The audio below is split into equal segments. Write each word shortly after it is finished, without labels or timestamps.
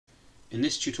In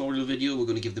this tutorial video we're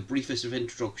going to give the briefest of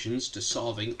introductions to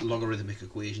solving logarithmic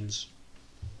equations.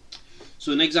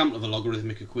 So an example of a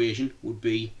logarithmic equation would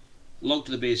be log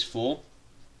to the base 4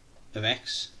 of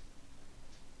x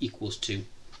equals 2.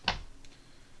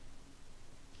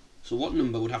 So what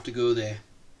number would have to go there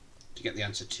to get the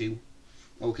answer 2?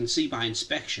 Well, we can see by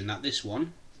inspection that this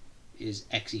one is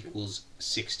x equals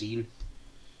 16,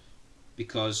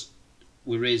 because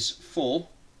we raise 4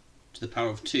 to the power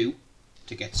of 2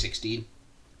 to get 16.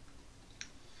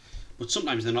 But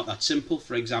sometimes they're not that simple.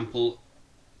 For example,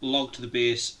 log to the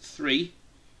base 3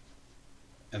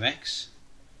 of x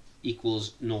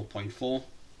equals 0.4.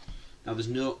 Now there's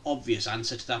no obvious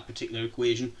answer to that particular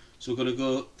equation, so we're going to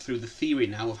go through the theory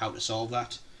now of how to solve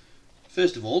that.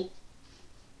 First of all,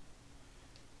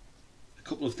 a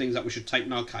couple of things that we should type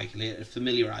in our calculator to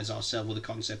familiarise ourselves with the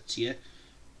concepts here.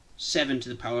 7 to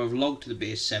the power of log to the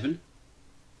base 7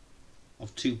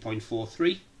 of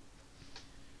 2.43,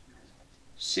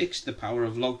 6 to the power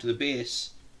of log to the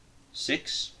base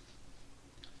 6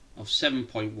 of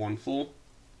 7.14,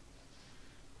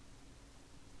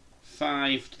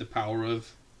 5 to the power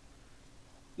of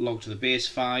log to the base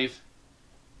 5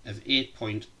 of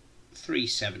 8.37.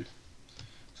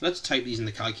 So let's type these in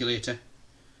the calculator.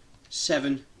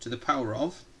 7 to the power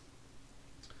of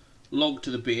log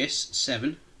to the base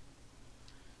 7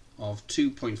 of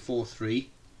 2.43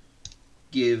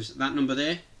 gives that number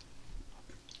there,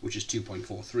 which is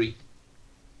 2.43.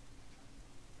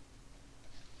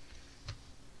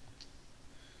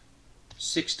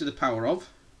 Six to the power of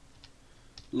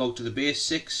log to the base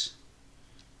 6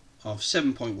 of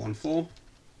 7.14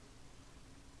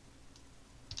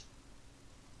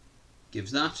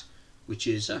 gives that, which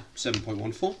is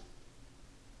 7.14.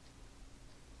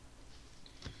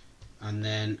 And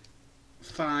then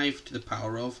 5 to the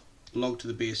power of log to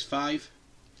the base 5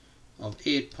 of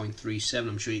 8.37,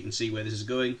 I'm sure you can see where this is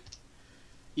going,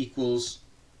 equals,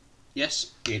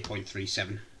 yes,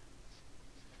 8.37.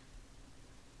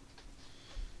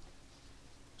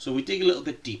 So we dig a little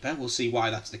bit deeper, we'll see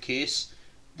why that's the case.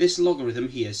 This logarithm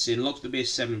here is saying log to the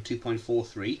base 7 of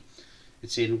 2.43.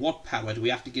 It's saying what power do we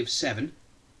have to give 7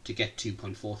 to get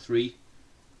 2.43,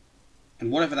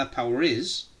 and whatever that power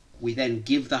is, we then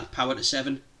give that power to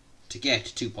 7 to get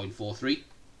 2.43.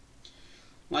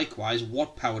 Likewise,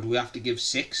 what power do we have to give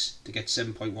 6 to get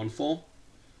 7.14?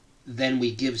 Then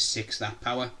we give 6 that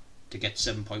power to get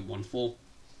 7.14.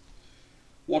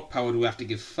 What power do we have to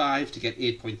give 5 to get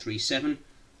 8.37?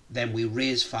 Then we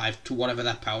raise 5 to whatever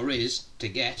that power is to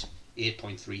get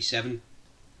 8.37.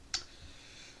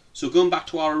 So going back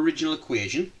to our original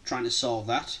equation, trying to solve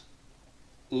that,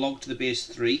 log to the base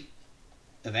 3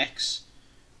 of x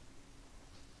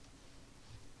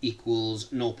equals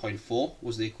 0.4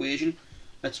 was the equation.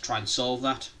 Let's try and solve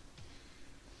that.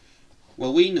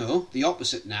 Well, we know the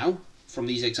opposite now from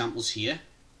these examples here.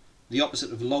 The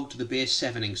opposite of log to the base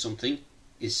 7ing something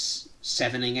is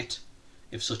 7ing it,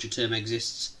 if such a term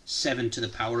exists, 7 to the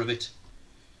power of it.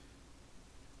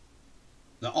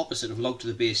 The opposite of log to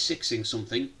the base 6ing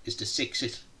something is to 6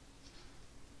 it.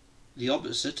 The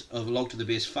opposite of log to the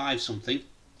base 5 something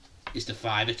is to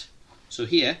 5 it. So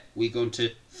here we're going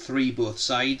to 3 both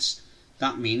sides.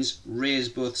 That means raise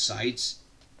both sides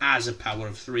as a power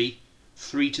of 3.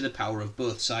 3 to the power of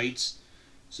both sides.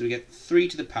 So we get 3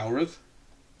 to the power of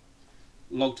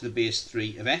log to the base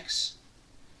 3 of x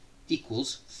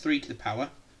equals 3 to the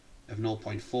power of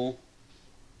 0.4.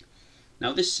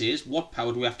 Now this says what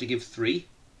power do we have to give 3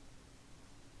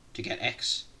 to get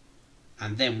x,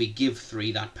 and then we give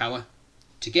 3 that power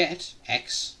to get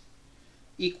x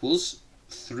equals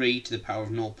 3 to the power of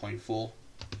 0.4,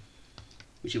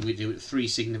 which if we do it 3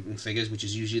 significant figures, which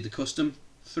is usually the custom,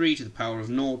 3 to the power of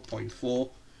 0.4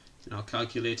 in our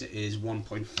calculator is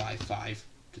 1.55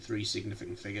 to 3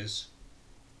 significant figures.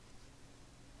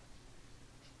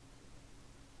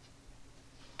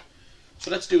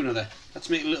 So let's do another. Let's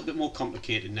make it a little bit more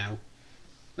complicated now.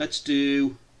 Let's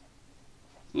do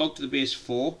log to the base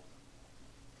 4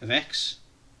 of x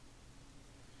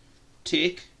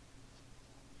take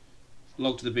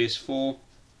log to the base 4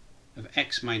 of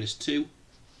x minus 2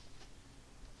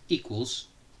 equals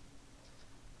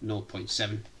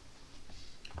 0.7.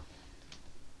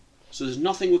 So there's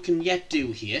nothing we can yet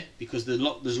do here because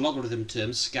there's logarithm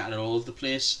terms scattered all over the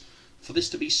place. For this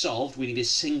to be solved, we need a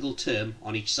single term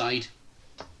on each side.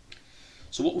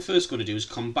 So what we're first going to do is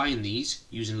combine these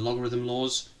using logarithm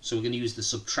laws. So we're going to use the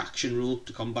subtraction rule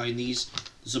to combine these.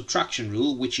 The subtraction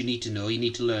rule, which you need to know, you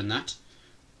need to learn that.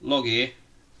 Log A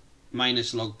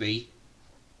minus log B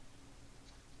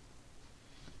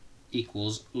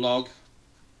equals log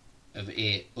of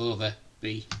A over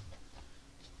B.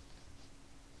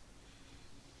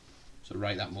 So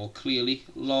write that more clearly.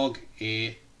 Log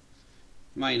A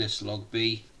minus log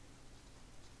B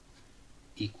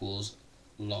equals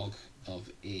log of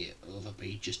A over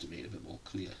B, just to make it a bit more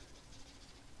clear.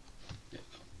 There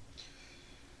we go.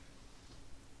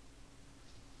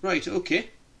 Right,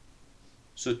 okay.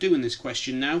 So doing this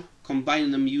question now,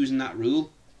 combining them using that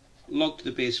rule, log to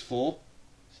the base 4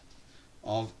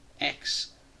 of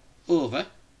x over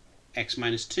x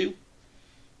minus 2.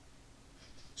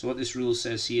 So what this rule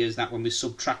says here is that when we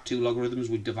subtract two logarithms,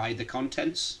 we divide the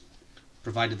contents,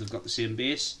 provided they've got the same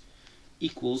base,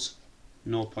 equals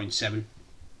 0.7.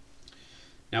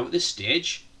 Now at this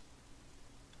stage,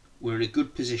 we're in a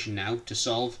good position now to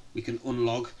solve. We can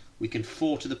unlog, we can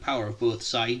 4 to the power of both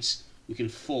sides, we can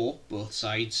 4 both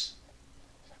sides,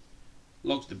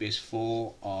 log to the base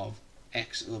 4 of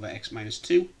x over x minus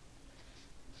 2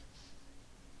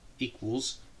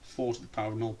 equals 4 to the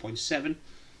power of 0.7.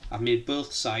 I've made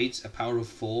both sides a power of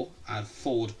 4. I've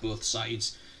 4'd both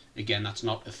sides. Again, that's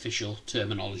not official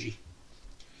terminology.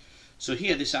 So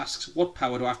here this asks, what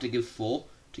power do I have to give 4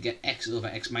 to get x over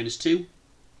x minus 2?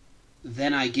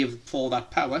 Then I give 4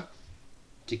 that power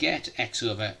to get x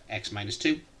over x minus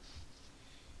 2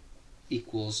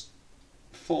 equals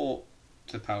 4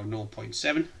 to the power of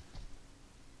 0.7.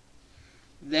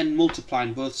 Then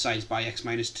multiplying both sides by x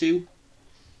minus 2,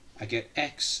 I get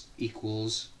x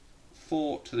equals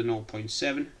 4 to the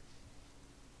 0.7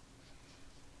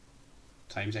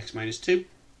 times x minus 2.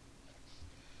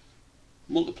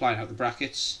 Multiplying out the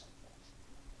brackets,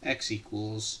 x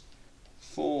equals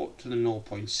 4 to the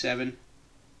 0.7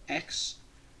 x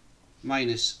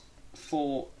minus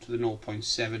 4 to the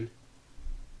 0.7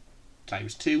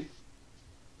 times 2.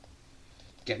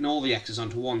 Getting all the x's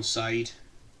onto one side,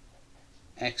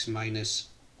 x minus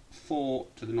 4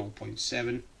 to the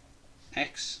 0.7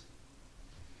 x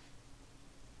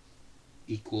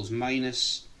equals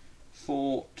minus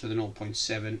 4 to the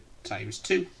 0.7 times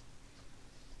 2.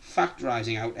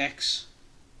 Factorising out x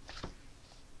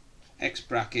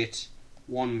bracket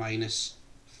 1 minus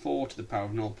 4 to the power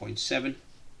of 0.7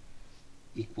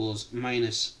 equals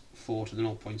minus 4 to the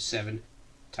 0.7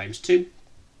 times 2.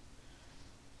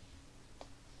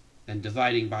 Then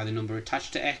dividing by the number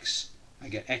attached to x, I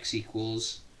get x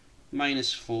equals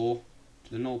minus 4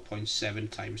 to the 0.7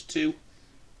 times 2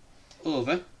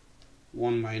 over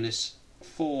 1 minus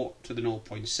 4 to the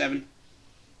 0.7,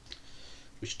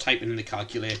 which typing in the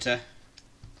calculator,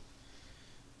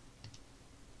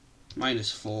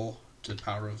 minus 4 to the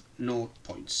power of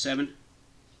 0.7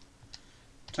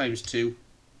 times 2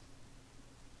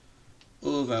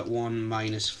 over 1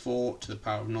 minus 4 to the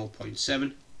power of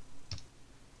 0.7,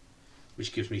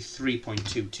 which gives me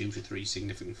 3.22 to 3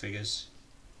 significant figures.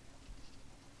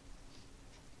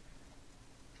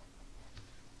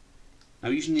 Now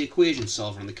using the equation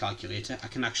solver on the calculator, I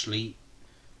can actually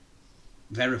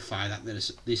verify that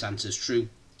this answer is true.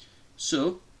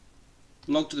 So,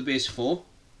 log to the base 4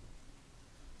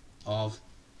 of,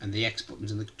 and the x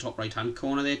button's in the top right hand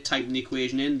corner there, typing the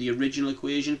equation in, the original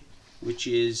equation, which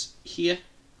is here.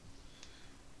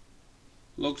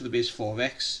 Log to the base 4 of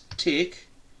x, take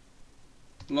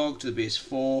log to the base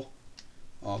 4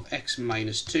 of x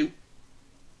minus 2.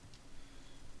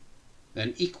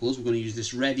 Then equals, we're going to use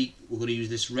this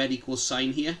red equals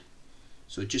sign here,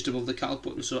 so just above the calc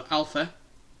button. So alpha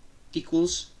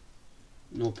equals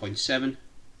 0.7.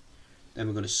 Then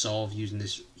we're going to solve using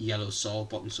this yellow solve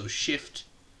button. So shift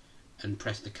and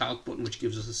press the calc button, which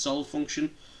gives us the solve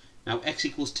function. Now x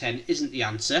equals 10 isn't the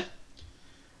answer.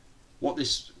 What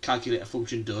this calculator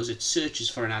function does, it searches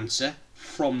for an answer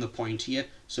from the point here.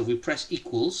 So if we press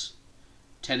equals,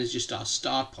 10 is just our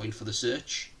start point for the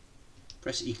search.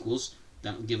 Press equals,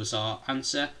 that will give us our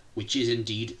answer, which is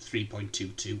indeed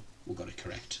 3.22. We got it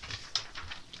correct.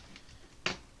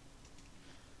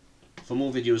 For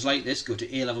more videos like this, go to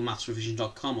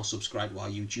alevelmathsrevision.com or subscribe to our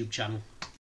YouTube channel.